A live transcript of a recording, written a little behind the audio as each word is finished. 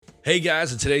Hey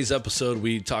guys, in today's episode,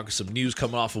 we talk some news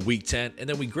coming off of Week 10, and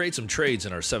then we grade some trades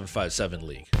in our 757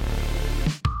 league.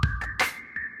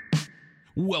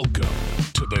 Welcome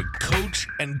to the Coach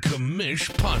and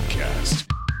Commish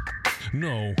podcast.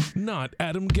 No, not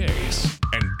Adam Gase,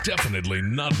 and definitely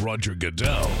not Roger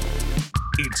Goodell.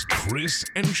 It's Chris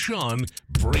and Sean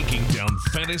breaking down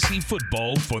fantasy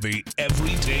football for the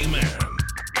everyday man.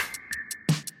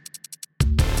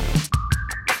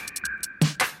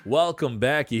 Welcome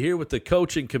back. You're here with the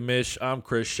Coach and Commish. I'm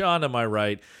Chris. Sean, on my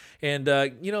right. And,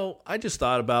 I just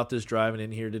thought about this driving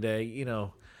in here today.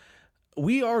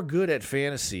 We are good at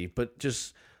fantasy, but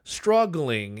just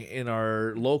struggling in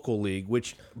our local league,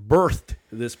 which birthed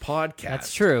this podcast.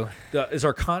 That's true. Is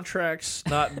our contracts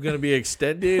not going to be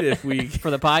extended if we... For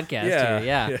the podcast,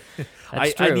 yeah.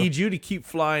 That's true. I need you to keep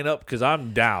flying up because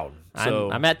I'm down.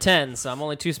 So I'm at 10, so I'm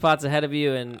only 2 spots ahead of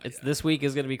you, and this week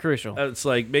is going to be crucial. It's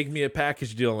like, make me a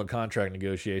package deal on contract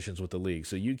negotiations with the league.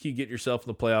 So you can get yourself in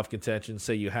the playoff contention,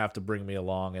 say you have to bring me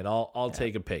along, and I'll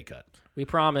take a pay cut. We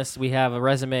promise. We have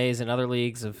resumes in other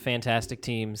leagues of fantastic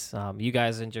teams. You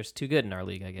guys are just too good in our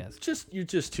league, I guess. You're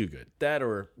just too good. That,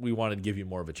 or we wanted to give you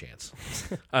more of a chance.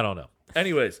 I don't know.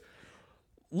 Anyways,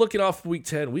 looking off Week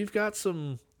 10, we've got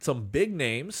some big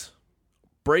names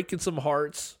breaking some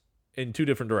hearts in two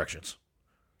different directions.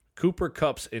 Cooper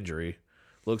Kupp's injury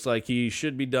looks like he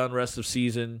should be done rest of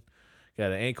season.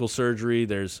 Got an ankle surgery.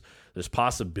 There's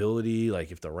possibility,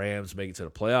 like if the Rams make it to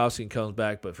the playoffs, he comes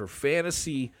back. But for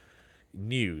fantasy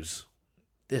news,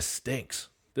 this stinks.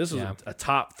 This is a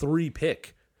top 3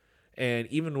 pick. And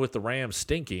even with the Rams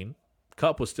stinking,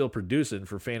 Kupp was still producing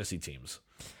for fantasy teams.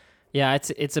 Yeah,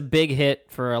 it's a big hit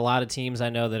for a lot of teams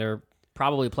I know that are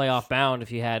probably playoff bound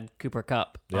if you had Cooper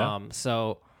Kupp. Yeah.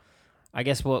 So I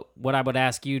guess what I would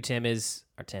ask you, Tim, is...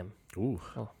 Or Tim. Ooh.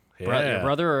 Oh, Yeah. Your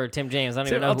brother or Tim James? I don't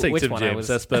even know I'll take which Tim one James. I was.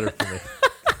 That's better for me.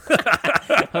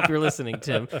 Hope you're listening,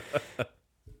 Tim.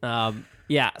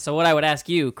 So what I would ask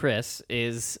you, Chris,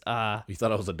 is... You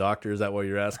thought I was a doctor? Is that what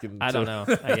you're asking? I don't know,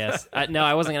 I guess. No,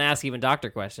 I wasn't going to ask even doctor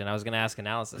question. I was going to ask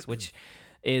analysis, which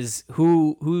is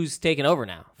who's taking over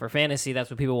now? For fantasy, that's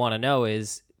what people want to know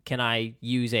is, can I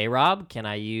use A-Rob? Can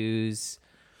I use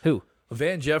who?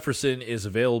 Van Jefferson is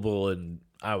available in,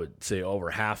 I would say, over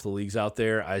half the leagues out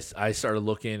there. I started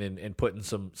looking and putting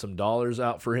some dollars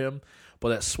out for him. But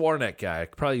that Swarnek guy,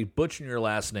 probably butchering your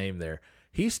last name there,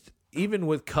 he's even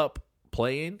with Kupp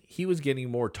playing, he was getting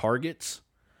more targets.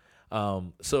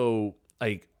 So,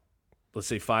 like, let's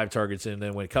say 5 targets in, and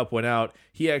then when Kupp went out,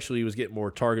 he actually was getting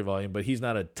more target volume, but he's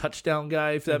not a touchdown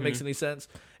guy, if that makes any sense.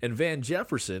 And Van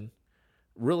Jefferson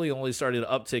really only started to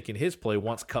uptick in his play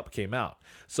once Kupp came out.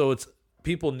 So it's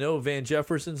people know Van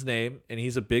Jefferson's name, and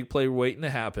he's a big play waiting to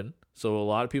happen. So a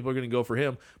lot of people are going to go for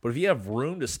him. But if you have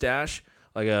room to stash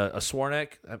like a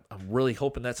Swarnek, I'm really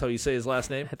hoping that's how you say his last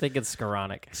name. I think it's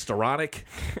Skoranek. Skoranek.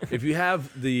 If you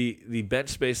have the bench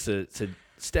space to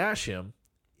stash him,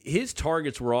 his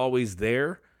targets were always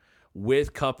there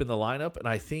with Kupp in the lineup, and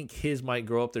I think his might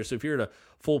grow up there. So if you're at a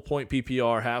full point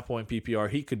PPR, half point PPR,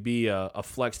 he could be a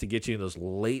flex to get you in those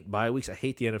late bye weeks. I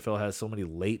hate the NFL has so many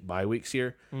late bye weeks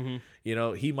here.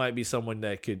 Mm-hmm. He might be someone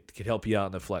that could help you out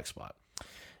in the flex spot.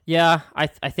 Yeah, I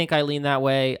think I lean that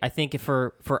way. I think if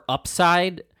for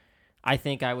upside, I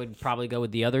think I would probably go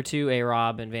with the other two,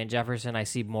 A-Rob and Van Jefferson. I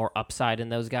see more upside in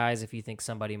those guys if you think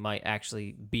somebody might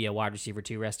actually be a wide receiver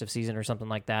 2 rest of season or something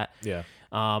like that. Yeah.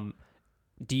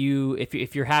 Do you,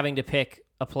 if you're having to pick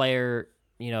a player,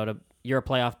 you're a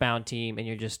playoff bound team and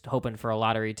you're just hoping for a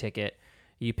lottery ticket,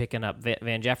 you picking up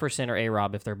Van Jefferson or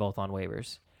A-Rob if they're both on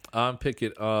waivers? I'm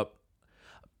picking up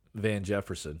Van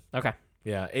Jefferson. Okay.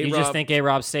 Yeah, A-Rob, you just think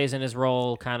A-Rob stays in his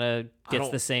role, kind of gets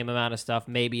the same amount of stuff,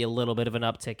 maybe a little bit of an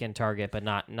uptick in target, but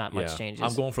not much changes.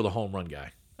 I'm going for the home run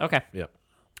guy. Okay. Yep.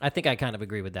 I think I kind of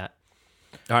agree with that.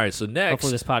 All right, so next...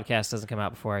 Hopefully this podcast doesn't come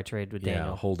out before I trade with Daniel.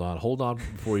 Yeah, hold on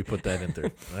before you put that in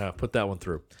there. Put that one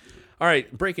through. All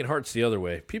right, breaking hearts the other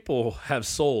way. People have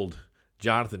sold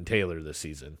Jonathan Taylor this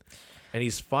season, and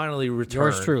he's finally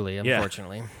returned. Yours truly,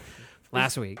 unfortunately. Yeah.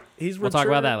 Last week. We'll talk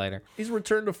about that later. He's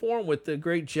returned to form with the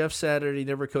great Jeff Saturday. He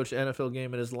never coached an NFL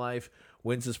game in his life.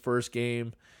 Wins his first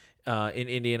game in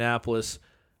Indianapolis.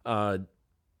 Do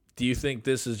you think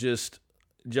this is just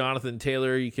Jonathan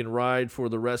Taylor you can ride for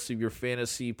the rest of your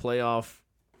fantasy playoff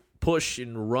push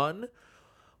and run?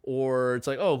 Or it's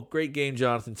like, oh, great game,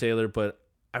 Jonathan Taylor, but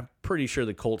I'm pretty sure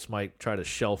the Colts might try to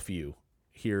shelf you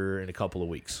here in a couple of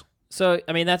weeks. So,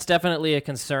 I mean, that's definitely a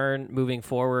concern moving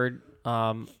forward.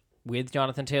 With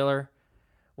Jonathan Taylor,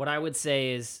 what I would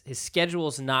say is his schedule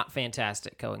is not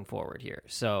fantastic going forward here.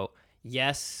 So,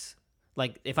 yes,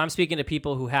 like if I'm speaking to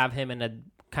people who have him in a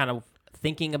kind of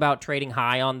thinking about trading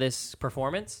high on this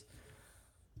performance,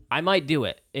 I might do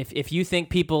it. If you think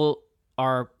people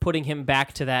are putting him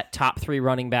back to that top 3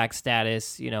 running back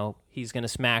status, he's going to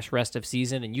smash rest of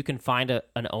season, and you can find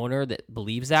an owner that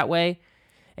believes that way,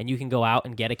 and you can go out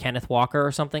and get a Kenneth Walker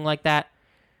or something like that.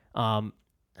 I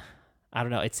don't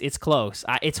know. It's close.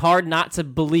 It's hard not to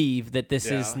believe that this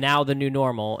is now the new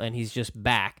normal, and he's just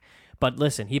back. But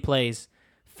listen, he plays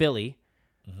Philly,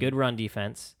 good run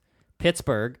defense.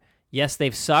 Pittsburgh, yes,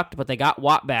 they've sucked, but they got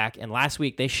Watt back, and last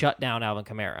week they shut down Alvin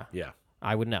Kamara. Yeah.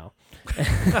 I would know.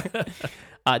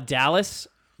 Dallas,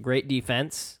 great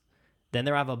defense. Then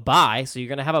they have a bye, so you're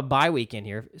going to have a bye week in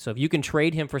here. So if you can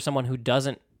trade him for someone who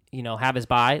doesn't, have his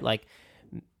bye, like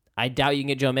I doubt you can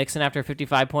get Joe Mixon after a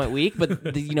 55-point week,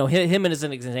 but him as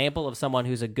an example of someone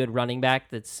who's a good running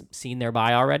back that's seen their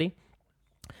bye already.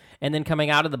 And then coming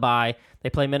out of the bye,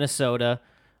 they play Minnesota.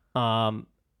 And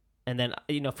then,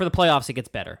 for the playoffs, it gets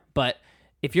better. But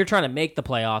if you're trying to make the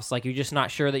playoffs, like you're just not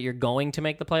sure that you're going to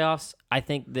make the playoffs, I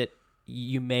think that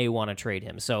you may want to trade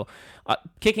him. So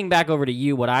kicking back over to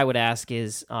you, what I would ask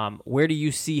is, where do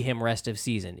you see him rest of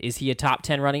season? Is he a top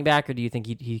 10 running back, or do you think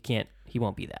he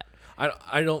won't be that?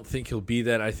 I don't think he'll be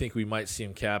that. I think we might see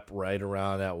him cap right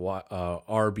around that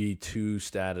RB2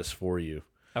 status for you.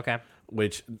 Okay.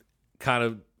 Which kind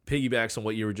of piggybacks on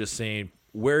what you were just saying.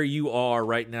 Where you are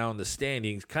right now in the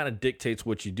standings kind of dictates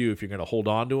what you do, if you're going to hold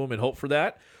on to him and hope for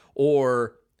that,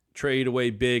 or trade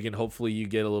away big and hopefully you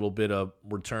get a little bit of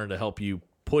return to help you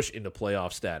push into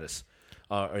playoff status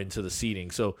or into the seeding.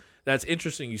 So that's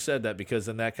interesting you said that, because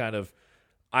then that kind of,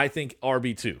 I think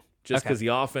RB2, just because the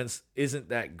offense isn't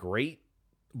that great,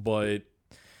 but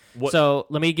so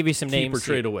let me give you some names. Keep or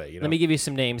trade away. Let me give you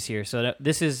some names here. So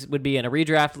this would be in a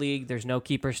redraft league. There's no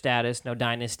keeper status, no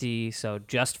dynasty. So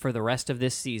just for the rest of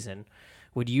this season,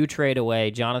 would you trade away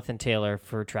Jonathan Taylor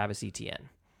for Travis Etienne?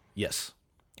 Yes.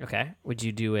 Okay. Would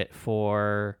you do it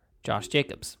for Josh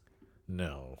Jacobs?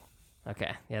 No.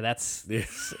 Okay. Yeah, that's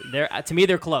they're to me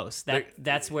they're close.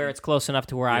 That's where it's close enough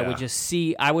to where I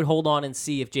would hold on and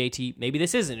see if JT, maybe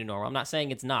this isn't a normal. I'm not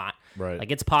saying it's not. Right.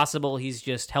 Like it's possible he's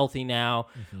just healthy now,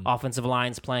 offensive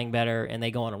line's playing better, and they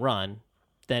go on a run,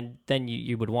 then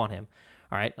you would want him.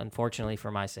 All right, unfortunately for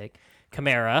my sake.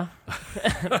 Kamara.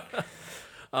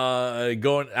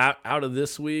 Going out of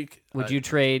this week. Would you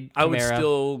trade Kamara? I would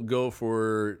still go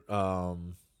for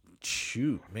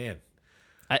man.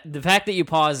 The fact that you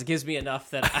paused gives me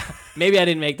enough that maybe I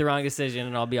didn't make the wrong decision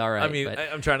and I'll be all right. I mean,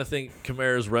 I'm trying to think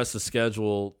Kamara's rest of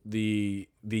schedule. The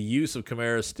use of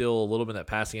Kamara is still a little bit in that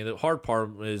passing. And the hard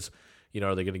part is,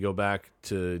 are they going to go back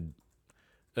to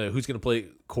who's going to play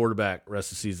quarterback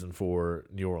rest of the season for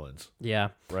New Orleans? Yeah.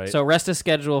 Right. So rest of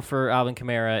schedule for Alvin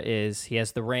Kamara is he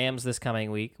has the Rams this coming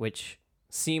week, which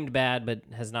seemed bad but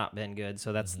has not been good.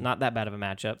 So that's not that bad of a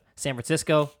matchup. San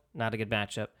Francisco, not a good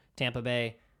matchup. Tampa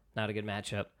Bay, not a good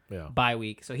matchup. Yeah. Bye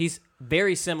week. So he's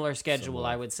very similar schedule,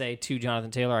 I would say, to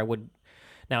Jonathan Taylor.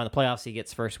 Now in the playoffs, he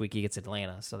gets first week, he gets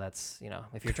Atlanta. So that's,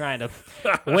 if you're trying to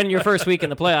win your first week in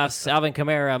the playoffs, Alvin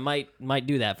Kamara might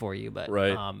do that for you. But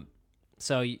right.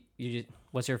 So you just,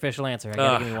 what's your official answer? I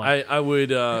gotta give me one. I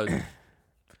would.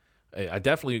 I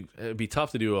definitely, it'd be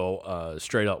tough to do a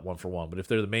straight up 1-for-1. But if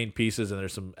they're the main pieces and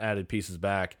there's some added pieces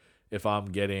back, if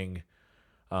I'm trading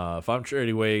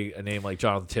away a name like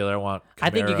Jonathan Taylor, I want Kamara, I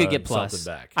think you could get plus.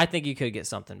 Something back. I think you could get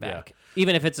something back,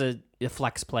 even if it's a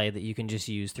flex play that you can just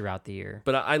use throughout the year.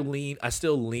 But I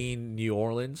still lean New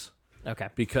Orleans. Okay.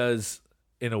 Because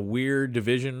in a weird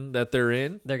division that they're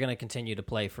in, they're going to continue to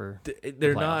play for.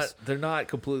 They're not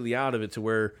completely out of it to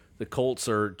where the Colts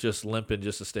are just limping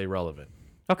just to stay relevant.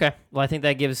 Okay. Well, I think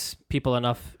that gives people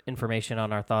enough information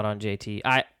on our thought on JT.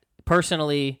 I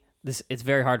personally, it's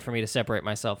very hard for me to separate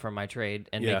myself from my trade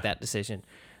and make that decision.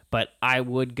 But I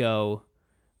would go,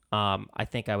 I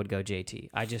think I would go JT.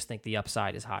 I just think the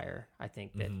upside is higher. I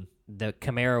think that the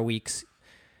Kamara weeks,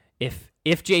 if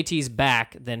JT's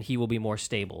back, then he will be more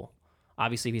stable.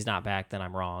 Obviously, if he's not back, then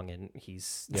I'm wrong, and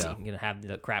he's going to have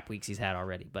the crap weeks he's had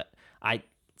already. But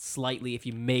if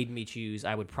you made me choose,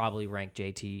 I would probably rank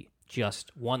JT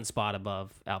just one spot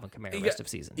above Alvin Kamara rest of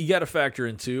season. You got to factor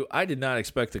in too. I did not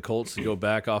expect the Colts to go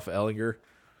back off of Ellinger,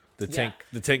 the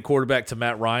tank quarterback, to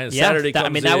Matt Ryan. Saturday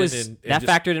comes in. That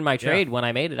factored in my trade when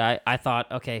I made it. I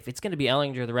thought, okay, if it's going to be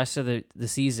Ellinger the rest of the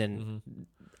season,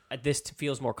 this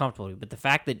feels more comfortable. But the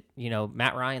fact that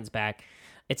Matt Ryan's back,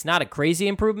 it's not a crazy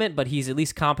improvement, but he's at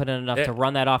least competent enough to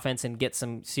run that offense and get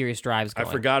some serious drives going.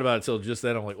 I forgot about it until just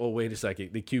then. I'm like, oh, wait a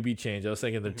second. The QB change. I was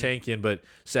thinking they're tanking, but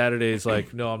Saturday's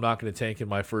like, no, I'm not going to tank in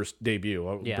my first debut.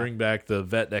 I'll bring back the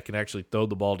vet that can actually throw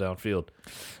the ball downfield.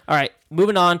 All right.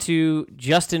 moving on to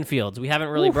Justin Fields. We haven't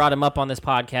really brought him up on this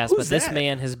podcast, but this that?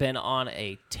 man has been on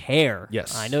a tear.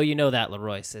 Yes. I know you know that,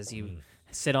 Leroy, as you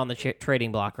sit on the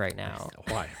trading block right now.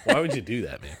 Why? Why would you do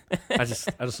that, man? I just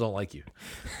don't like you.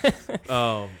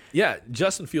 Yeah,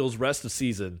 Justin Fields rest of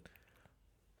season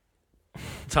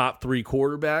top 3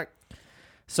 quarterback.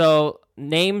 So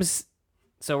names.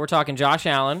 So we're talking Josh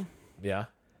Allen. Yeah.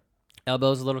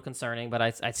 Elbow's a little concerning, but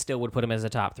I still would put him as a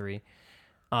top 3.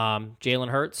 Jalen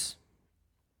Hurts,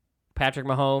 Patrick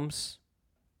Mahomes,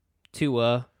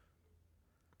 Tua,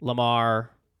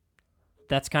 Lamar.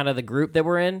 That's kind of the group that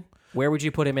we're in. Where would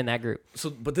you put him in that group? So,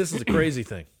 but this is a crazy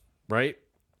thing, right?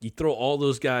 You throw all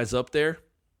those guys up there.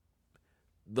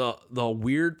 The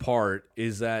weird part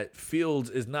is that Fields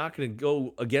is not going to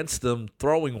go against them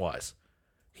throwing wise.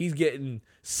 He's getting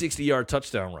 60-yard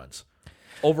touchdown runs,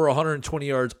 over 120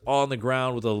 yards on the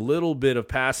ground with a little bit of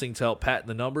passing to help pat in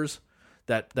the numbers.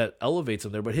 That elevates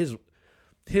him there, but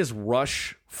his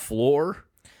rush floor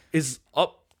is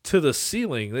up to the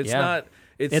ceiling. It's not.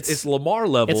 It's Lamar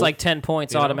level. It's like 10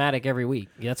 points automatic every week.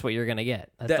 That's what you're gonna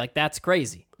get. That's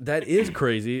crazy. That is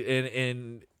crazy,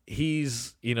 and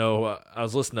he's I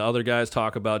was listening to other guys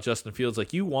talk about Justin Fields.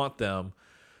 Like, you want them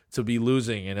to be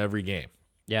losing in every game,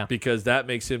 because that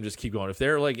makes him just keep going. If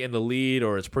they're like in the lead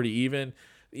or it's pretty even,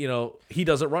 he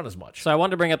doesn't run as much. So I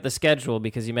wanted to bring up the schedule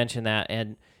because you mentioned that,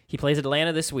 and he plays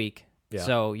Atlanta this week. Yeah.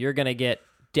 So you're going to get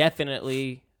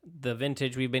definitely the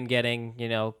vintage we've been getting,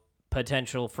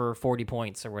 potential for 40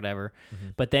 points or whatever. Mm-hmm.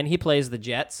 But then he plays the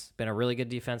Jets, been a really good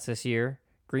defense this year.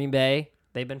 Green Bay,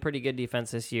 they've been pretty good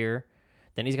defense this year.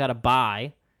 Then he's got a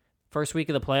bye. First week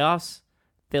of the playoffs,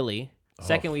 Philly.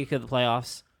 Second week of the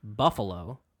playoffs,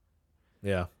 Buffalo.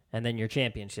 Yeah. And then your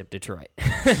championship, Detroit.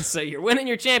 So you're winning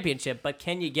your championship, but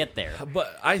can you get there?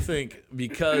 But I think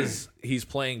because he's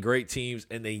playing great teams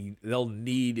and they'll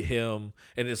need him,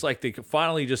 and it's like they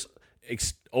finally just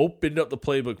opened up the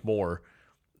playbook more,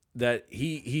 that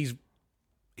he's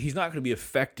not going to be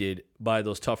affected by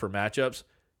those tougher matchups.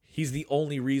 He's the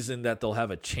only reason that they'll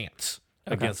have a chance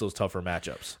against those tougher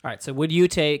matchups. All right, so would you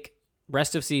take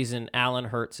rest of season Allen,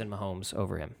 Hurts, and Mahomes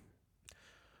over him?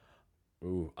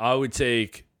 Ooh, I would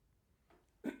take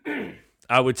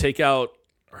out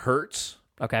Hurts,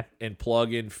 and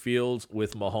plug in Fields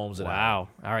with Mahomes and Allen. Wow.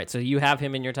 All right, so you have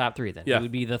him in your top 3 then. Yeah. He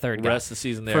would be the third guy. Rest of the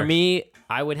season there. For me,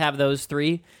 I would have those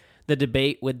 3. The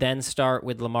debate would then start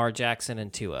with Lamar Jackson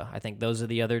and Tua. I think those are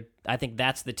the other. I think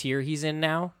that's the tier he's in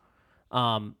now.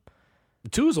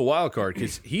 Tua's a wild card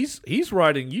because he's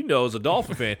riding. As a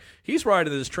Dolphin fan, he's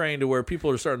riding this train to where people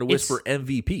are starting to whisper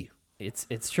MVP.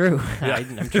 It's true. Yeah.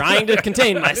 I'm trying to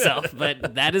contain myself,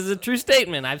 but that is a true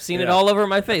statement. I've seen it all over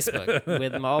my Facebook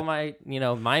with all my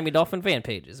Miami Dolphin fan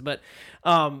pages. But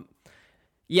I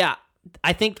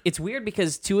think it's weird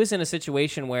because Tua's in a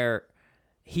situation where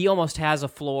he almost has a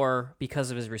floor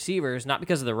because of his receivers, not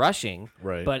because of the rushing.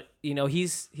 Right. But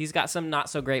he's got some not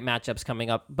so great matchups coming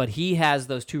up, but he has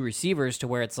those 2 receivers to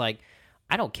where it's like,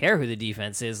 I don't care who the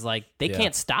defense is, like they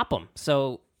can't stop him.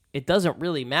 So it doesn't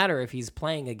really matter if he's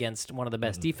playing against one of the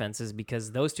best defenses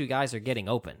because those 2 guys are getting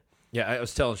open. Yeah, I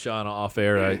was telling Sean off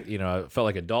air, I felt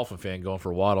like a Dolphin fan going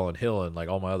for Waddle and Hill and like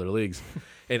all my other leagues.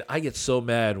 And I get so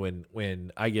mad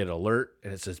when I get an alert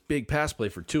and it says big pass play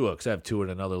for Tua, because I have Tua in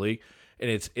another league. And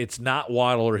it's not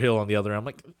Waddle or Hill on the other end. I'm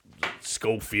like,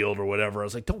 Schofield or whatever. I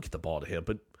was like, don't get the ball to him.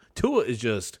 But Tua is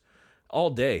just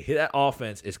all day. That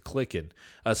offense is clicking.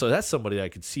 So that's somebody I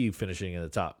could see finishing in the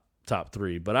top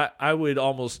 3. But I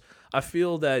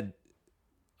feel that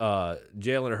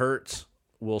Jalen Hurts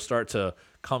will start to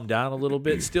come down a little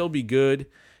bit, still be good.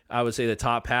 I would say the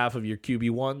top half of your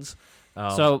QB1s.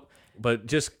 But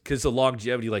just because the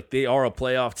longevity, like they are a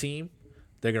playoff team,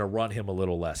 they're going to run him a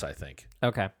little less, I think.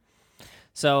 Okay.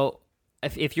 So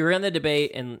if you're in the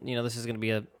debate, and this is going to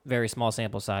be a very small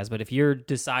sample size, but if you're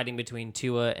deciding between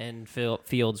Tua and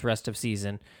Fields rest of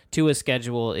season, Tua's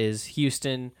schedule is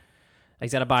Houston.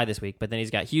 He's got a bye this week, but then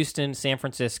he's got Houston, San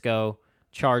Francisco,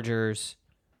 Chargers,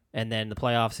 and then the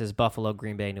playoffs is Buffalo,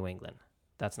 Green Bay, New England.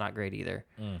 That's not great either.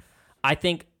 I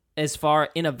think as far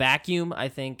in a vacuum, I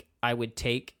think I would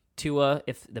take Tua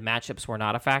if the matchups were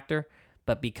not a factor,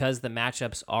 but because the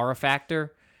matchups are a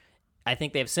factor, I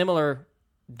think they have similar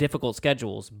difficult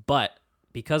schedules, but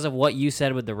because of what you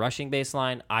said with the rushing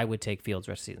baseline, I would take Fields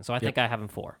rest of the season. So I think I have him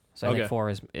 4. So I think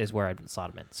 4 is where I'd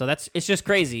slot him in. So it's just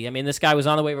crazy. I mean, this guy was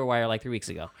on the waiver wire like 3 weeks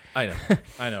ago. I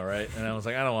know, right? And I was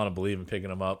like, I don't want to believe in picking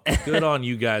him up. Good on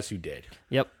you guys who did.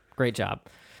 Yep, great job.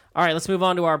 All right, let's move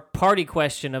on to our party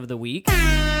question of the week.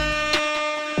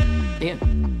 Ian,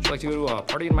 would you like to go to a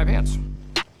party in my pants?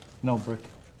 No, Brick.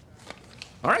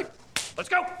 All right, let's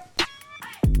go.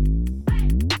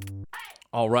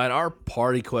 All right, our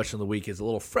party question of the week is a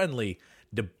little friendly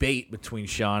debate between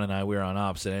Sean and I. We're on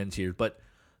opposite ends here, but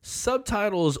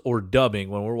subtitles or dubbing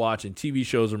when we're watching TV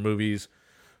shows or movies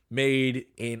made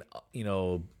in,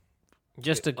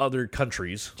 other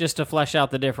countries. Just to flesh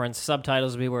out the difference,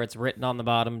 subtitles would be where it's written on the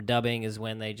bottom. Dubbing is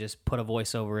when they just put a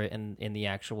voice over it in the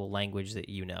actual language that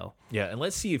you know. Yeah, and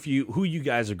let's see who you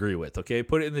guys agree with, okay?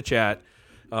 Put it in the chat,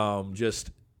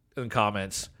 just in the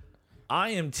comments. I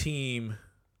am team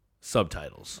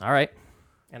subtitles. All right.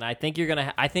 And I think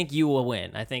I think you will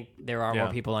win. I think there are Yeah.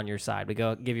 more people on your side. But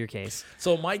go give your case.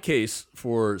 So my case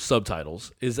for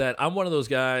subtitles is that I'm one of those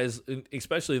guys,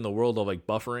 especially in the world of like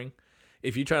buffering.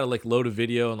 If you try to like load a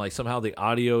video and like somehow the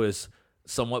audio is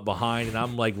somewhat behind and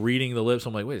I'm like reading the lips,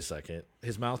 I'm like, wait a second,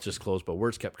 his mouth just closed, but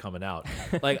words kept coming out.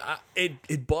 Like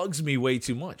it bugs me way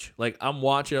too much. Like I'm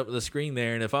watching up the screen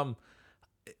there, and if I'm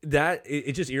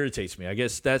it just irritates me. I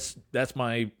guess that's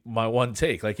my one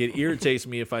take. Like it irritates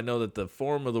me if I know that the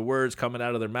form of the words coming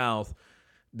out of their mouth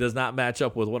does not match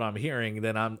up with what I'm hearing.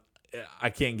 Then I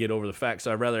can't get over the fact.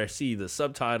 So I'd rather see the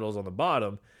subtitles on the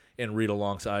bottom and read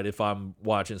alongside if I'm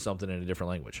watching something in a different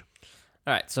language.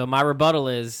 All right. So my rebuttal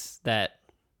is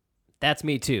that's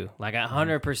me too. Like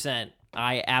 100%.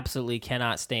 I absolutely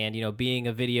cannot stand, being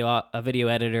a video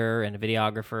editor and a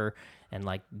videographer and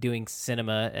like doing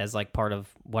cinema as like part of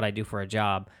what I do for a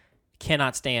job.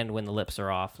 Cannot stand when the lips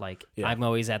are off. Like I'm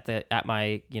always at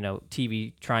my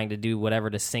TV trying to do whatever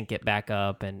to sync it back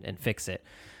up and fix it.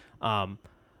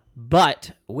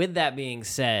 But with that being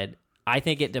said, I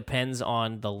think it depends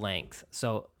on the length.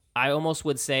 So I almost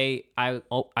would say I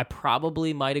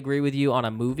probably might agree with you on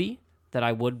a movie that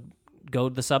I would go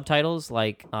to the subtitles.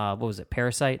 Like what was it,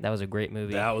 Parasite? That was a great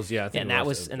movie. That was I think that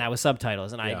was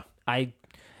subtitles. And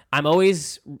I'm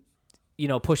always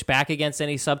push back against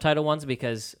any subtitle ones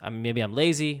because maybe I'm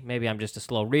lazy, maybe I'm just a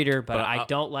slow reader, but I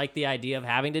don't like the idea of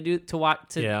having to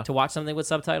watch something with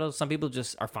subtitles. Some people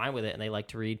just are fine with it and they like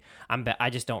to read. I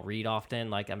just don't read often.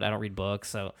 Like I don't read books,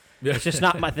 so it's just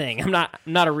not my thing. I'm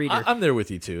not a reader. I'm there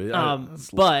with you too.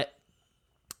 But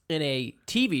in a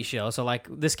TV show, so like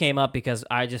this came up because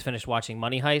I just finished watching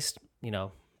Money Heist.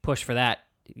 Push for that.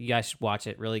 You guys should watch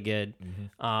it. Really good.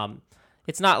 Mm-hmm.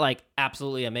 It's not like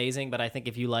absolutely amazing, but I think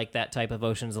if you like that type of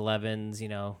Ocean's 11s,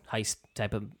 heist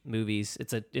type of movies,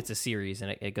 it's a series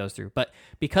and it goes through. But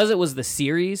because it was the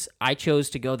series, I chose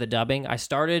to go the dubbing. I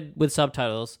started with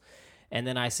subtitles, and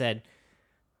then I said,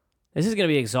 this is going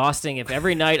to be exhausting if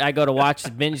every night I go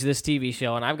to binge this TV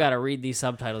show and I've got to read these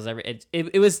subtitles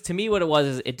it was, to me, what it was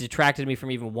is it detracted me from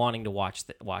even wanting to watch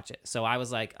it. So I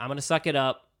was like, I'm going to suck it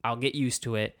up. I'll get used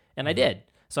to it. And I did.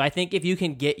 So I think if you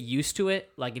can get used to it,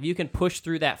 like if you can push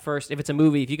through that if it's a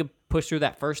movie, if you can push through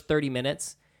that first 30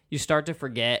 minutes, you start to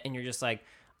forget and you're just like,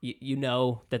 you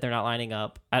know that they're not lining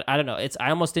up. I don't know. I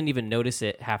almost didn't even notice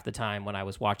it half the time when I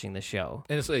was watching the show.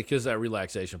 And it's like, because that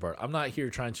relaxation part. I'm not here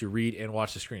trying to read and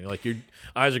watch the screen. Like your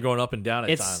eyes are going up and down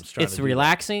at times. It's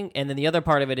relaxing. And then the other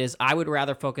part of it is I would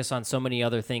rather focus on so many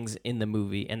other things in the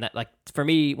movie. And that, like, for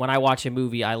me, when I watch a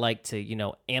movie, I like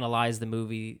to, analyze the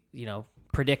movie,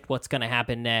 predict what's going to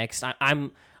happen next.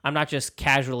 I'm not just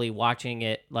casually watching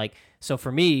it. Like, so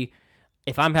for me,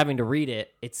 if I'm having to read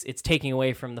it, it's taking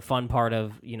away from the fun part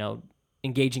of,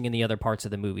 engaging in the other parts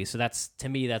of the movie. So to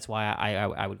me, that's why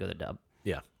I would go the dub.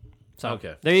 Yeah. So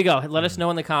okay. There you go. Let us know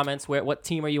in the comments what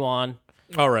team are you on.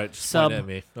 All right. Just Sub. at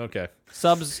me. Okay.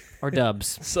 Subs or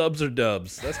dubs? Subs or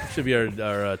dubs. That should be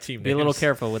our team name. Be a little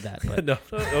careful with that. But. No.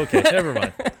 Okay. Never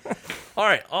mind. All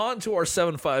right, on to our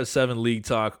 757 league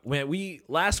talk.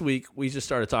 Last week we just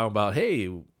started talking about,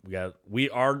 hey,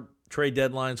 our trade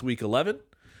deadline's week 11,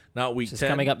 not week 10.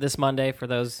 Coming up this Monday for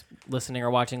those listening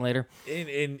or watching later.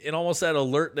 In almost that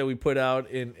alert that we put out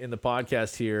in the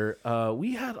podcast here,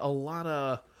 we had a lot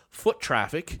of foot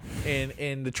traffic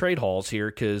in the trade halls here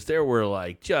because there were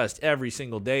like just every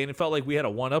single day, and it felt like we had to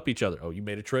one-up each other. Oh, you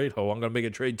made a trade? Oh, I'm going to make a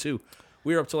trade too.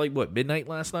 We were up to like midnight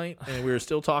last night, and we were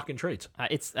still talking trades.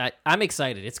 I'm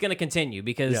excited. It's going to continue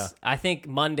because I think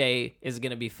Monday is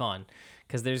going to be fun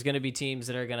because there's going to be teams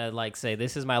that are going to like say,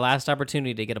 "This is my last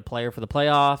opportunity to get a player for the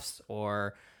playoffs,"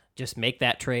 or just make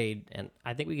that trade. And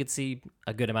I think we could see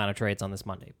a good amount of trades on this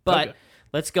Monday. But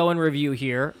let's go and review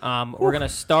here. We're going to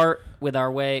start with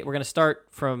our way. We're going to start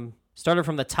from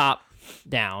the top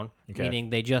down,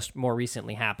 meaning they just more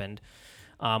recently happened.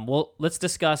 Let's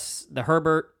discuss the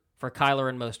Herbert for Kyler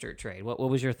and Mostert trade. What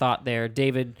was your thought there,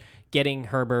 David, getting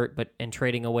Herbert and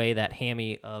trading away that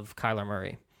hammy of Kyler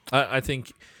Murray? I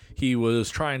think he was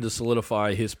trying to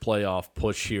solidify his playoff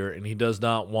push here, and he does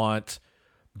not want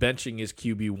benching his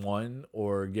QB1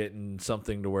 or getting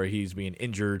something to where he's being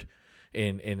injured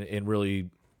and really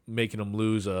making them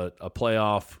lose a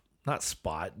playoff, not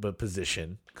spot, but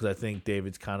position, because I think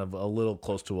David's kind of a little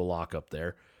close to a lock up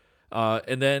there.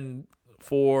 And then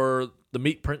for the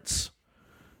Meat Prince,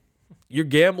 you're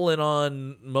gambling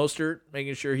on Mostert,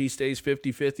 making sure he stays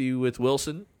 50-50 with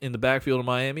Wilson in the backfield of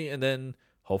Miami, and then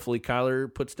hopefully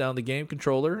Kyler puts down the game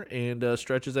controller and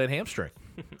stretches that hamstring.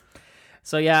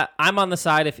 So, yeah, I'm on the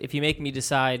side. If you make me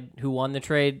decide who won the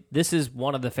trade, this is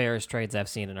one of the fairest trades I've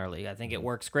seen in our league. I think it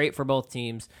works great for both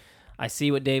teams. I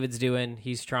see what David's doing.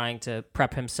 He's trying to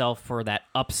prep himself for that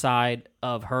upside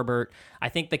of Herbert. I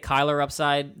think the Kyler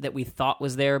upside that we thought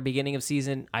was there beginning of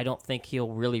season, I don't think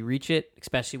he'll really reach it,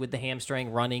 especially with the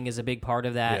hamstring. Running is a big part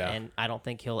of that, and I don't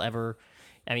think he'll ever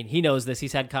 – I mean, he knows this.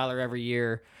 He's had Kyler every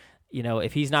year. You know,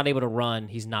 if he's not able to run,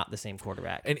 he's not the same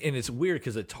quarterback. And it's weird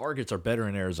because the targets are better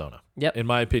in Arizona, in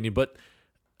my opinion. But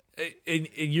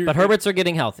Herberts are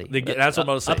getting healthy. That's what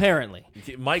I'm saying. Apparently.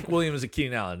 Mike Williams and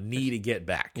Keenan Allen need to get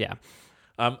back. Yeah.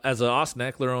 As an Austin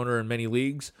Eckler owner in many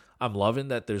leagues, I'm loving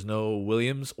that there's no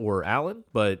Williams or Allen.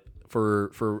 But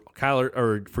for Kyler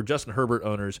or for Justin Herbert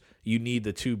owners, you need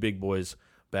the two big boys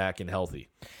back and healthy.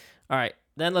 All right.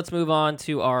 Then let's move on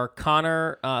to our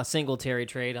Connor Singletary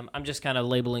trade. I'm just kind of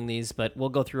labeling these, but we'll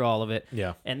go through all of it.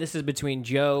 Yeah. And this is between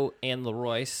Joe and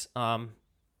Leroyce.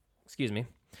 Excuse me.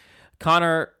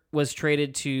 Connor was traded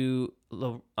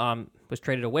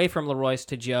away from Leroyce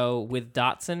to Joe with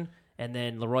Dotson, and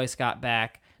then Leroyce got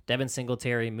back Devin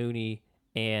Singletary, Mooney,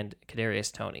 and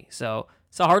Kadarius Toney. So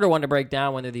it's a harder one to break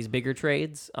down when they're these bigger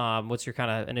trades. What's your kind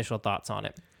of initial thoughts on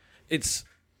it? It's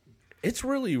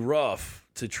really rough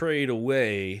to trade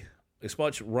away as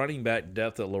much running back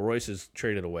depth that Leroyce has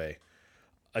traded away.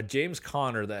 A James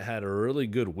Conner that had a really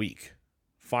good week,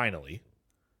 finally,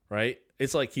 right?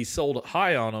 It's like he sold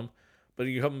high on him, but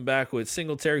you're coming back with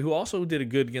Singletary, who also did a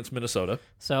good against Minnesota.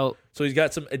 So he's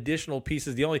got some additional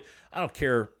pieces. I don't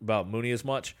care about Mooney as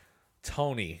much.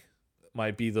 Toney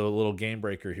might be the little game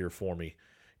breaker here for me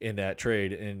in that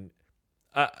trade. And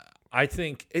I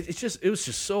think it was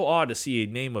just so odd to see a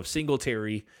name of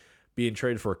Singletary being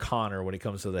traded for a Connor when it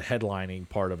comes to the headlining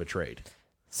part of a trade.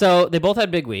 So they both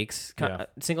had big weeks. Yeah.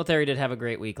 Singletary did have a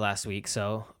great week last week.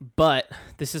 But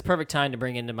this is perfect time to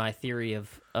bring into my theory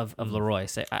of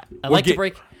Leroyce.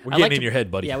 We're getting in your head,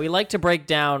 buddy. Yeah, we like to break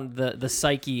down the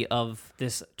psyche of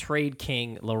this trade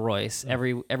king Leroyce.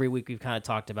 Every week we've kind of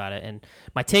talked about it, and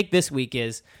my take this week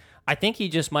is, I think he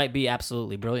just might be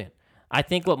absolutely brilliant. I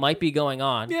think what might be going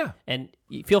on. Yeah. And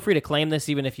feel free to claim this,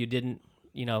 even if you didn't,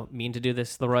 mean to do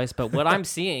this, Leroyce. But what I'm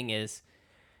seeing is,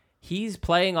 he's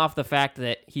playing off the fact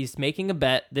that he's making a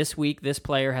bet this week. This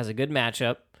player has a good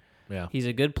matchup. Yeah, he's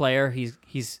a good player.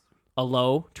 He's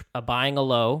buying a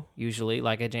low usually.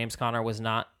 Like a James Conner was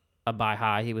not a buy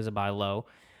high; he was a buy low,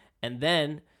 and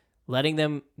then letting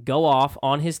them go off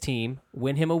on his team,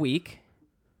 win him a week.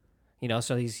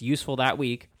 So he's useful that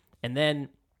week, and then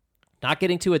not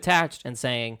getting too attached and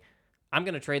saying, "I'm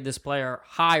going to trade this player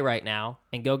high right now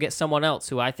and go get someone else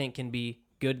who I think can be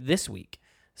good this week."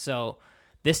 So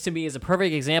this to me is a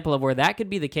perfect example of where that could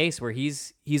be the case, where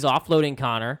he's offloading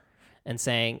Connor and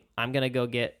saying, I'm going to go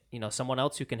get, someone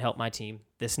else who can help my team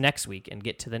this next week and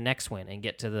get to the next win and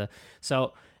get to the.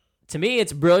 So to me,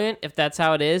 it's brilliant if that's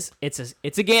how it is. It's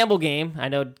a gamble game. I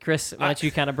know, Chris, why don't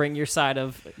you kind of bring your side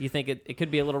of, you think it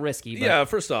could be a little risky. But. Yeah,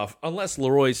 first off, unless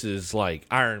Leroyce is like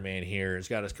Iron Man here, he's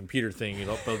got his computer thing,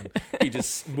 he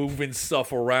just moving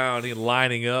stuff around and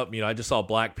lining up. I just saw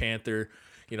Black Panther,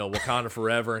 Wakanda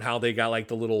Forever, and how they got like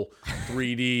the little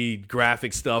 3D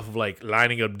graphic stuff of like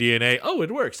lining up DNA. Oh, it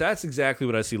works. That's exactly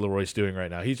what I see Leroyce doing right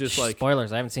now. He's just like,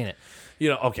 spoilers. I haven't seen it.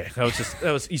 Okay, that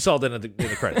was you saw that in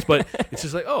the credits, but it's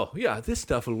just like, oh yeah, this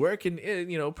stuff will work, and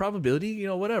probability,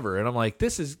 whatever. And I'm like,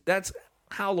 that's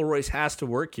how Leroyce has to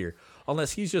work here,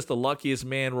 unless he's just the luckiest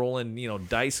man rolling,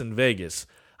 dice in Vegas.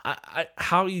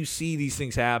 How you see these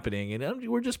things happening, and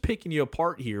we're just picking you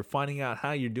apart here, finding out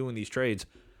how you're doing these trades.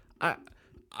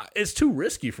 It's too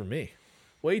risky for me,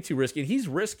 way too risky. And he's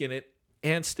risking it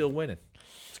and still winning.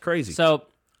 It's crazy. So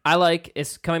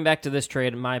it's coming back to this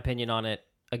trade. In my opinion on it,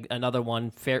 another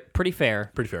one pretty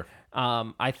fair. Pretty fair.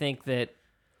 I think that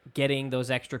getting those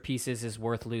extra pieces is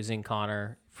worth losing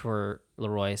Connor for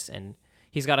Leroyce, and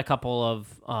he's got a couple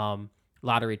of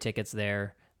lottery tickets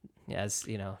there, as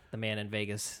the man in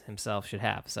Vegas himself should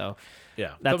have. So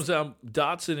yeah, comes down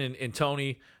Dotson and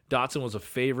Toney. Dotson was a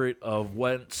favorite of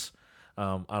Wentz.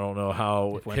 I don't know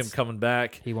how him coming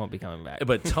back. He won't be coming back.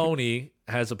 But Toney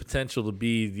has a potential to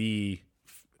be the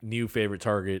new favorite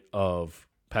target of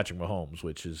Patrick Mahomes,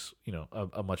 which is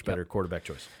a much better quarterback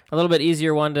choice. A little bit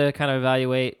easier one to kind of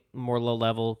evaluate, more low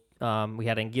level. We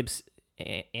had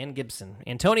and Gibson.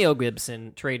 Antonio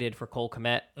Gibson traded for Cole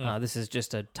Kmet. This is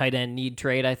just a tight end need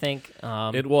trade, I think.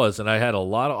 It was, and I had a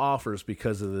lot of offers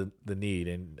because of the need,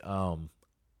 and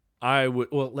I would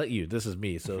let you. This is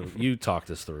me, so you talk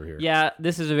this through here. Yeah,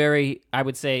 this is I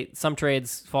would say some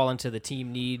trades fall into the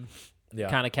team need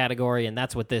kind of category, and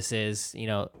that's what this is.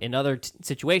 In other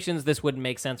situations, this wouldn't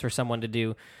make sense for someone to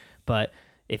do, but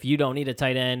if you don't need a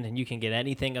tight end and you can get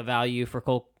anything of value for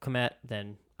Cole Kmet,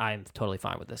 then I'm totally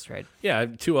fine with this trade. Yeah, I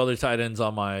have 2 other tight ends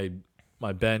on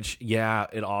my bench. Yeah,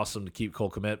 it's awesome to keep Cole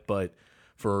Kmet, but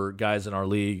for guys in our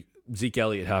league, Zeke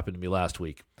Elliott happened to me last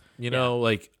week.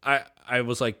 I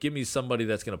was like, give me somebody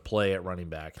that's going to play at running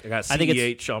back. I got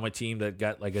CEH on my team that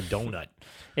got like a donut.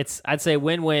 I'd say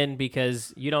win-win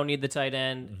because you don't need the tight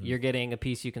end. Mm-hmm. You're getting a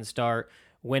piece you can start.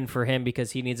 Win for him because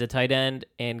he needs a tight end.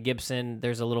 And Gibson,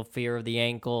 there's a little fear of the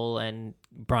ankle and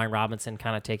Brian Robinson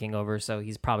kind of taking over, so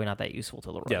he's probably not that useful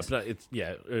to the rest.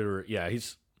 Yeah,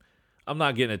 but I'm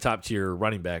not getting a top-tier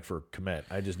running back for Kmet.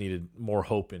 I just needed more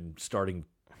hope in starting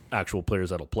actual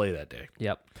players that'll play that day.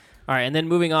 Yep. All right, and then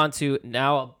moving on to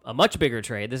now a much bigger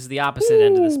trade. This is the opposite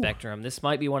end of the spectrum. This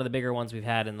might be one of the bigger ones we've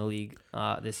had in the league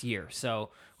this year. So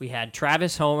we had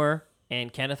Travis Homer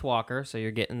and Kenneth Walker, so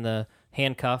you're getting the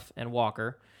handcuff and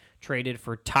Walker, traded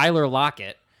for Tyler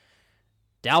Lockett,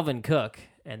 Dalvin Cook,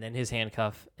 and then his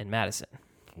handcuff and Madison.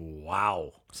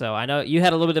 Wow. So I know you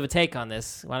had a little bit of a take on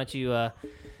this. Why don't you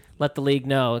let the league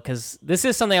know? Because this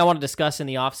is something I want to discuss in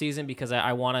the offseason because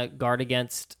I want to guard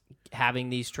against having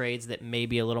these trades that may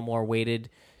be a little more weighted.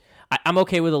 I'm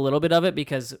okay with a little bit of it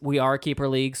because we are a keeper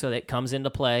league, so that comes into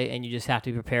play, and you just have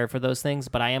to be prepared for those things.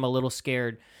 But I am a little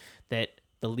scared that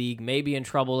the league may be in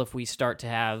trouble if we start to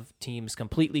have teams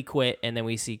completely quit and then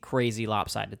we see crazy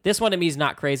lopsided. This one to me is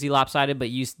not crazy lopsided, but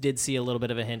you did see a little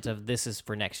bit of a hint of this is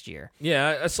for next year.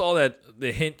 Yeah, I saw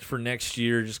the hint for next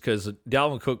year just because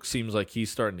Dalvin Cook seems like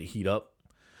he's starting to heat up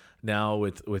now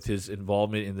with his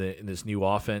involvement in this new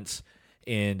offense,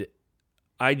 and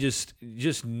I just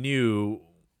knew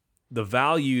the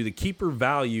value, the keeper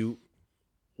value,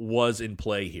 was in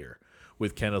play here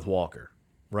with Kenneth Walker,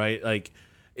 right? Like.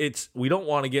 We don't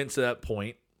want to get into that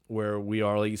point where we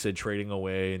are, like you said, trading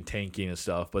away and tanking and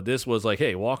stuff. But this was like,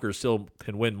 hey, Walker still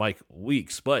can win Mike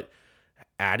Weeks. But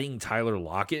adding Tyler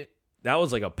Lockett, that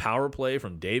was like a power play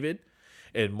from David.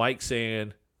 And Mike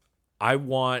saying, I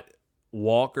want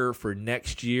Walker for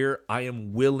next year. I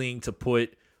am willing to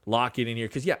put Lockett in here.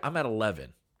 Because, I'm at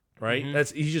 11, right?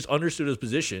 Mm-hmm. He just understood his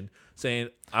position, saying,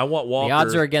 I want Walker. The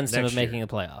odds are against him of making the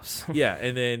playoffs. Yeah,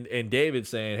 and David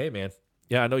saying, hey, man,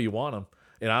 I know you want him.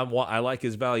 And I like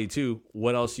his value too.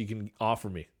 What else you can offer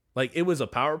me? Like, it was a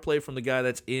power play from the guy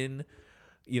that's in,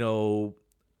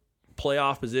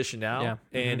 playoff position now,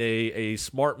 and a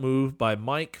smart move by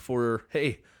Mike for,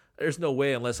 hey, there's no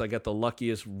way unless I got the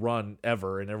luckiest run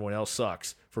ever and everyone else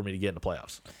sucks for me to get in the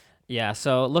playoffs. Yeah.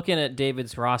 So looking at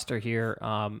David's roster here,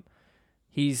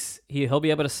 he'll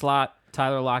be able to slot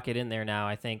Tyler Lockett in there now.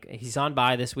 I think he's on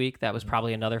bye this week. That was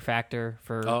probably another factor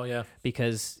for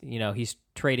because he's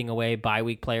trading away bye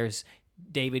week players.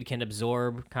 David can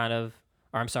absorb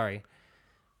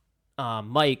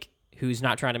Mike, who's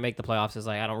not trying to make the playoffs, is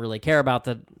like, I don't really care about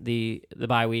the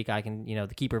bye week. I can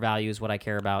the keeper value is what I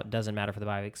care about. Doesn't matter for the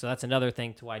bye week. So that's another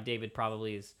thing to why David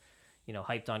probably is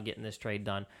hyped on getting this trade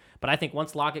done. But I think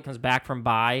once Lockett comes back from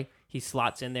bye, he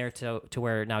slots in there to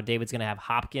where now David's going to have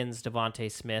Hopkins,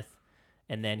 Devontae Smith.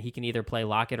 And then he can either play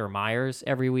Lockett or Myers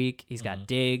every week. He's got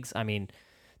Diggs. I mean,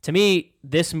 to me,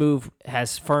 this move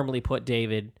has firmly put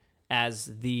David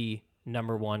as the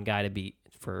number one guy to beat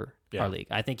for our league.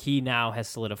 I think he now has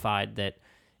solidified that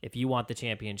if you want the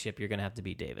championship, you're going to have to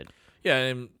beat David. Yeah,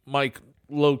 and Mike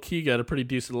low-key got a pretty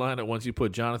decent lineup once you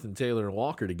put Jonathan Taylor and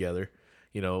Walker together.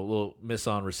 A little miss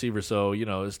on receiver. So,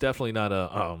 it's definitely not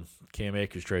a Cam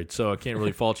Akers trade. So I can't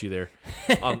really fault you there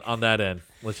on that end.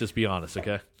 Let's just be honest,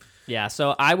 okay? Yeah,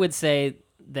 so I would say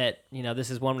that, this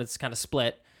is one that's kind of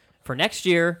split. For next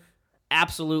year,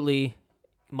 absolutely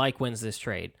Mike wins this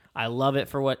trade. I love it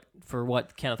for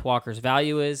what Kenneth Walker's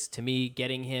value is. To me,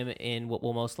 getting him in what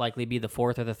will most likely be the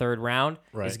 4th or the 3rd round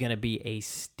is going to be a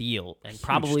steal and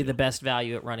probably the best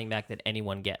value at running back that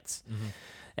anyone gets. Mm-hmm.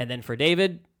 And then for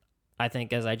David, I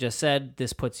think, as I just said,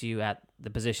 this puts you at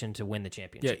the position to win the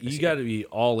championship. Yeah, you got to be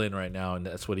all in right now, and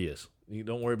that's what he is. You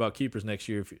don't worry about keepers next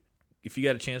year. If you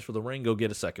got a chance for the ring, go get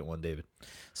a second one, David.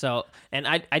 So, and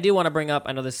I do want to bring up,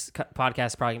 I know this podcast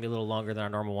is probably going to be a little longer than our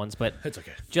normal ones, but it's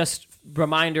okay. Just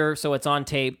reminder, so it's on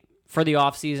tape for the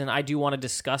offseason. I do want to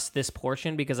discuss this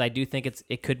portion because I do think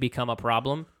it could become a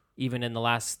problem, even in the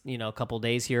last couple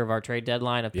days here of our trade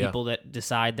deadline, of people that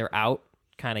decide they're out,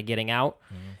 kind of getting out.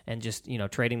 Mm-hmm. and just,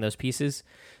 trading those pieces.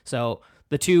 So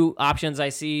the two options I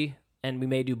see, and we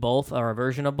may do both or a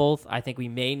version of both, I think we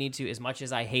may need to, as much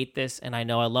as I hate this, and I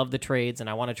know I love the trades and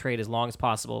I want to trade as long as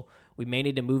possible, we may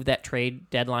need to move that trade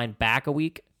deadline back a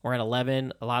week. We're at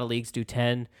 11. A lot of leagues do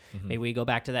 10. Maybe we go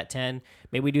back to that 10.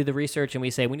 Maybe we do the research and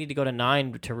we say we need to go to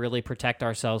 9 to really protect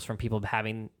ourselves from people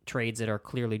having trades that are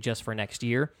clearly just for next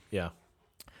year. Yeah.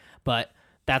 But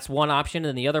that's one option.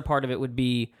 And the other part of it would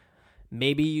be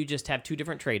maybe you just have two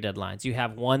different trade deadlines. You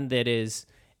have one that is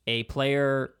a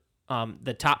player,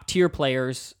 the top tier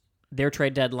players, their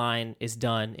trade deadline is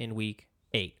done in week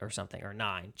 8 or something, or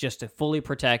 9, just to fully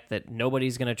protect that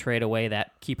nobody's going to trade away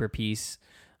that keeper piece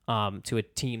to a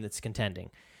team that's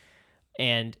contending.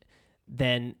 And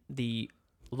then the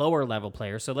lower level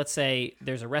players, so let's say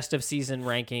there's a rest of season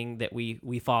ranking that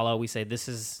we follow. We say this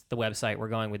is the website we're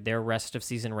going with, their rest of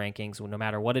season rankings. No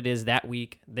matter what it is that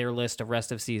week, their list of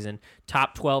rest of season,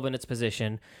 top 12 in its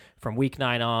position from week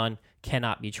 9 on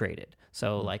cannot be traded.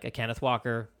 So like a Kenneth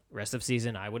Walker, rest of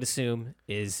season, I would assume,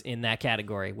 is in that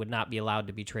category, would not be allowed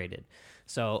to be traded.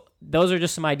 So those are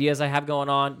just some ideas I have going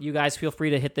on. You guys feel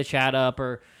free to hit the chat up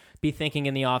or be thinking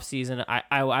in the off season.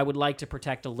 I would like to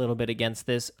protect a little bit against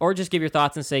this, or just give your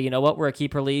thoughts and say, you know what, we're a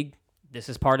keeper league. This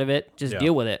is part of it. Just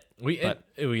deal with it. We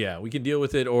can deal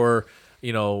with it. Or,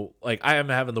 like I am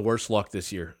having the worst luck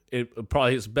this year. It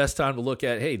probably is the best time to look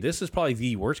at, hey, this is probably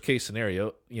the worst case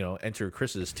scenario, enter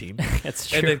Chris's team. That's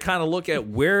true. And then kind of look at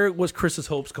where was Chris's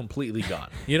hopes completely gone,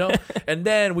 and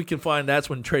then we can find that's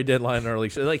when trade deadline in our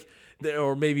league. So like,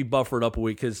 or maybe buffer it up a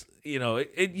week because,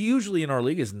 it usually in our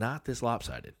league is not this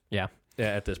lopsided. Yeah.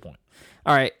 At this point.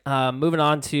 All right. Moving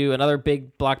on to another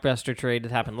big blockbuster trade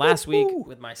that happened last week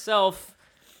with myself.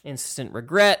 Instant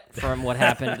regret from what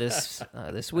happened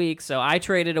this week. So I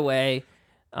traded away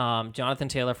Jonathan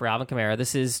Taylor for Alvin Kamara.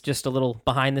 This is just a little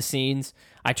behind the scenes.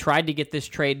 I tried to get this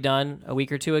trade done a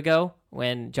week or two ago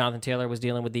when Jonathan Taylor was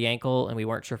dealing with the ankle and we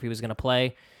weren't sure if he was going to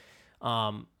play.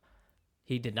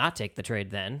 He did not take the trade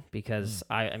then because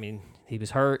he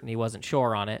was hurt and he wasn't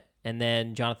sure on it. And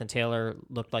then Jonathan Taylor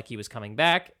looked like he was coming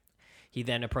back. He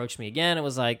then approached me again and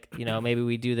was like, maybe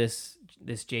we do this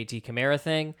JT Kamara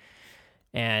thing.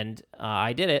 And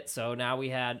I did it. So now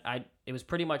it was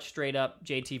pretty much straight up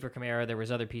JT for Kamara. There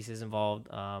was other pieces involved.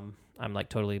 I'm like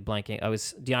totally blanking. I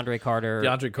was DeAndre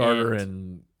Carter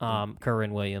and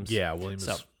Kerwin Williams. Yeah, Williams.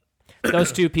 So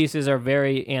those two pieces are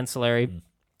very ancillary.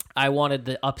 I wanted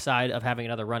the upside of having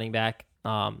another running back.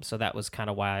 So that was kind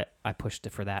of why I pushed it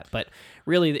for that. But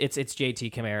really, it's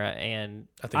JT Kamara, and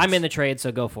I'm in the trade,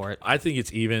 so go for it. I think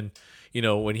it's even.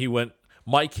 When he went,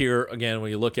 Mike here, again,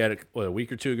 when you look at it a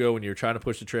week or two ago when you were trying to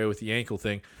push the trade with the ankle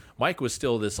thing, Mike was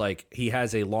still this, like, he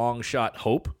has a long shot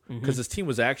hope because his team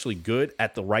was actually good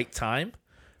at the right time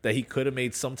that he could have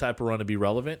made some type of run to be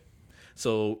relevant.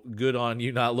 So good on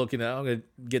you not looking at, I'm going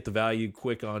to get the value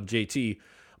quick on JT.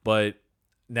 But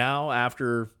now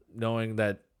after knowing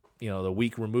that, the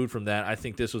week removed from that, I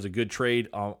think this was a good trade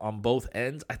on both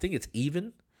ends. I think it's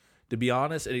even, to be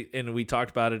honest. And we talked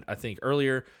about it, I think,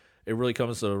 earlier. It really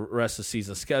comes to the rest of the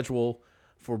season schedule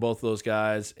for both of those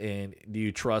guys. And do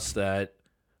you trust that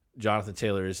Jonathan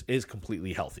Taylor is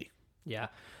completely healthy? Yeah.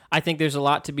 I think there's a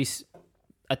lot to be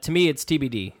to me, it's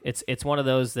TBD. It's one of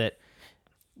those that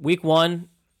week 1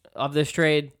 of this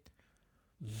trade,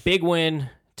 big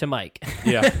win to Mike.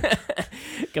 Yeah.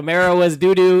 Kamara was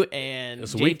doo-doo and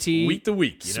JT week to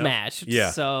week, smashed.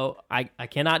 Yeah. So I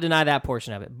cannot deny that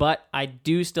portion of it. But I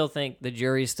do still think the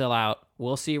jury's still out.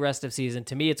 We'll see rest of season.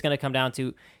 To me, it's going to come down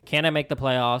to, can I make the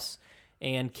playoffs,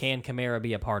 and can Kamara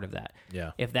be a part of that?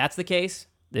 Yeah. If that's the case,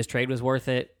 this trade was worth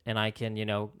it, and I can,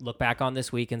 look back on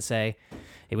this week and say,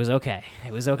 it was okay.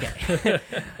 It was okay.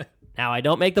 Now, I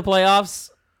don't make the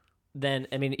playoffs, then,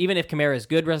 even if Kamara is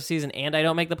good rest of the season and I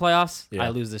don't make the playoffs, I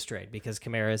lose this trade because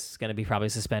Kamara is going to be probably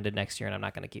suspended next year and I'm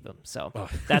not going to keep him. So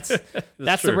that's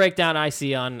the breakdown I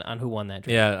see on who won that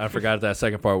trade. Yeah, I forgot that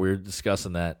second part. We were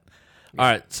discussing that. All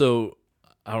right, so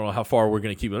I don't know how far we're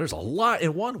going to keep it. There's a lot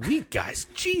in 1 week, guys.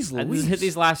 Jeez Louise. Let's hit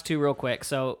these last two real quick.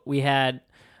 So we had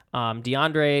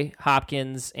DeAndre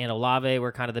Hopkins and Olave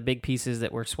were kind of the big pieces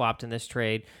that were swapped in this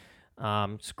trade.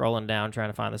 Scrolling down, trying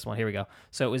to find this one. Here we go.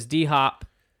 So it was D-Hop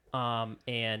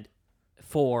and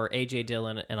for A.J.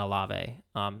 Dillon and Olave.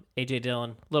 A.J.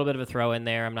 Dillon, a little bit of a throw in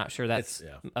there. I'm not sure that's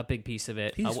a big piece of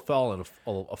it. He's fallen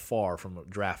afar from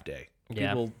draft day.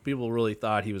 Yeah. People really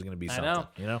thought he was going to be something.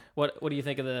 I know. What do you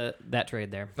think of that trade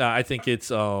there? I think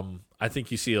it's I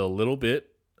think you see a little bit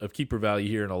of keeper value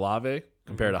here in Olave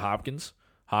compared to Hopkins.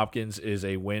 Hopkins is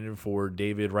a win for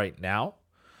David right now.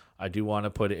 I do want to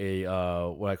put a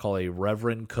what I call a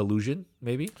reverend collusion,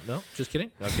 maybe. No, just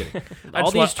kidding. I'm kidding. I All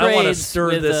want these to trades stir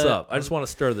with, this up. I just want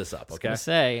to stir this up. I Okay. was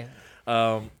gonna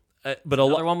say But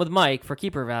another one with Mike for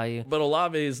keeper value. But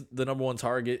Olave is the number one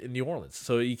target in New Orleans,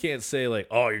 so you can't say like,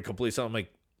 oh, you're complete something.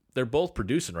 Like they're both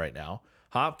producing right now.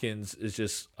 Hopkins is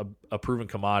just a proven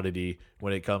commodity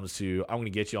when it comes to I'm going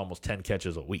to get you almost 10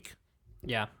 catches a week.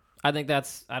 Yeah, I think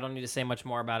I don't need to say much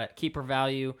more about it. Keeper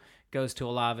value goes to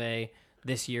Olave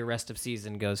this year. Rest of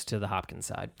season goes to the Hopkins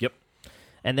side. Yep.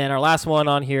 And then our last one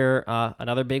on here,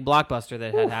 another big blockbuster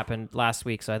that had happened last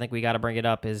week, so I think we got to bring it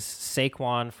up, is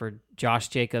Saquon for Josh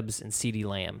Jacobs and CeeDee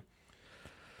Lamb.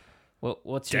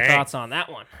 What's your thoughts on that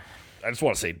one? I just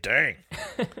want to say, dang.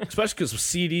 Especially because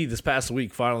CD this past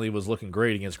week finally was looking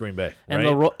great against Green Bay. And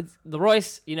right?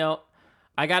 Leroyce,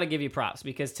 I got to give you props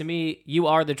because to me, you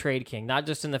are the trade king, not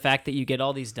just in the fact that you get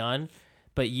all these done,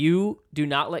 but you do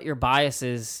not let your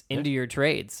biases into your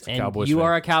trades. And Cowboys you fan.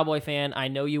 are a Cowboy fan. I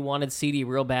know you wanted CD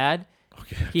real bad.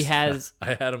 Okay,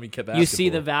 I had him. He kept asking. You see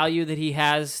for the it. value that he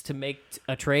has to make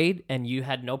a trade, and you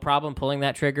had no problem pulling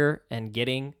that trigger and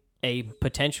getting a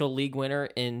potential league winner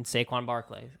in Saquon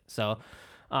Barkley. So,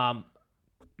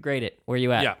 grade it. Where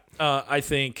you at? Yeah, I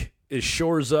think it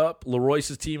shores up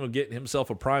Leroyce's team of getting himself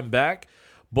a prime back,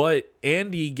 but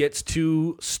Andy gets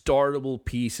 2 startable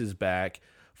pieces back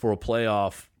for a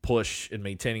playoff push and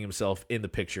maintaining himself in the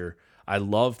picture. I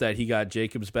love that he got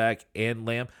Jacobs back and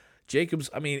Lamb.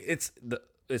 Jacobs, I mean,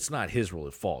 it's not his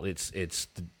real fault. It's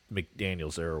the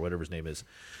McDaniels there or whatever his name is,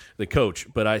 the coach.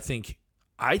 But I think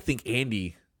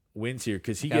Andy wins here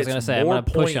because he gets more I was going to say, I'm going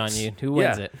to push points. on you. Who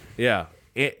wins it? Yeah.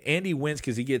 Andy wins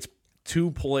because he gets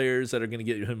 2 players that are going to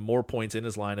get him more points in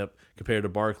his lineup compared to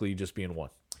Barkley just being 1.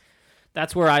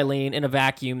 That's where I lean. In a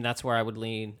vacuum, that's where I would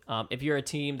lean. If you're a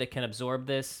team that can absorb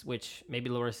this, which maybe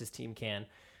Leroyce's team can,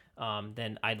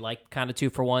 then I'd like kind of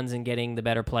 2-for-1s and getting the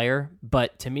better player.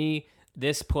 But to me,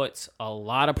 this puts a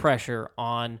lot of pressure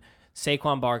on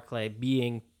Saquon Barkley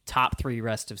being top 3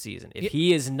 rest of season. If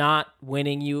he is not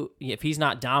winning you, if he's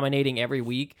not dominating every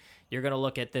week, you're going to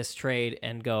look at this trade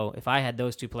and go, if I had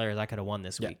those 2 players, I could have won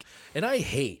this week. And I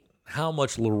hate how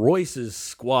much Leroyce's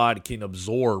squad can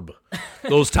absorb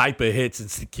those type of hits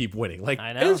and keep winning. Like,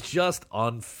 I know. it's just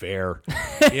unfair.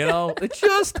 It's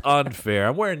just unfair.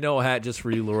 I'm wearing no hat just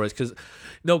for you, Leroyce, because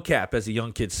no cap, as the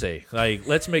young kids say. Like,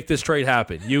 let's make this trade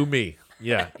happen. You, me.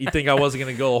 Yeah. You think I wasn't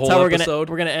going to go a whole So episode?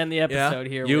 we're gonna end the episode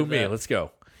here. You, with me. Let's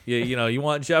go. You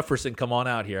want Jefferson? Come on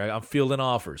out here. I'm fielding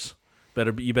offers.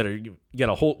 You got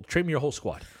trade me your whole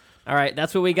squad. All right,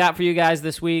 that's what we got for you guys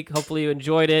this week. Hopefully you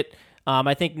enjoyed it.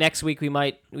 I think next week we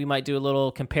might do a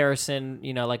little comparison,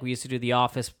 like we used to do The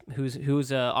Office,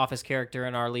 who's a Office character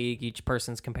in our league, each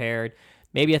person's compared.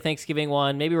 Maybe a Thanksgiving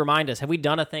one. Maybe remind us, have we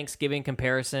done a Thanksgiving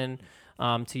comparison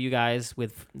to you guys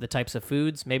with the types of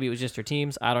foods? Maybe it was just your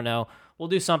teams. I don't know. We'll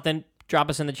do something. Drop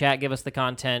us in the chat. Give us the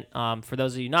content. For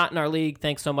those of you not in our league,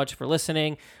 thanks so much for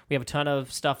listening. We have a ton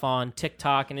of stuff on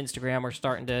TikTok and Instagram. We're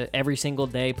starting to every single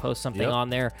day post something on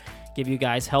there. Give you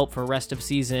guys help for rest of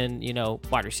season,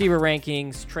 wide receiver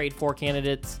rankings, trade for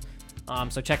candidates.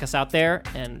 So check us out there,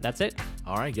 and that's it.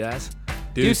 All right, guys.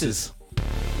 Deuces.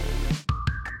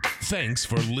 Thanks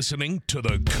for listening to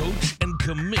the Coach and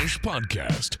Commish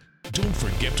podcast. Don't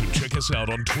forget to check us out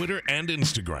on Twitter and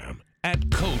Instagram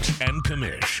 @Coach and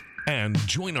Commish. And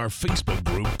join our Facebook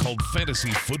group called Fantasy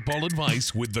Football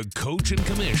Advice with the Coach and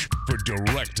Commish for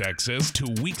direct access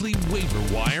to weekly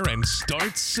waiver wire and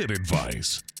start sit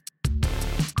advice.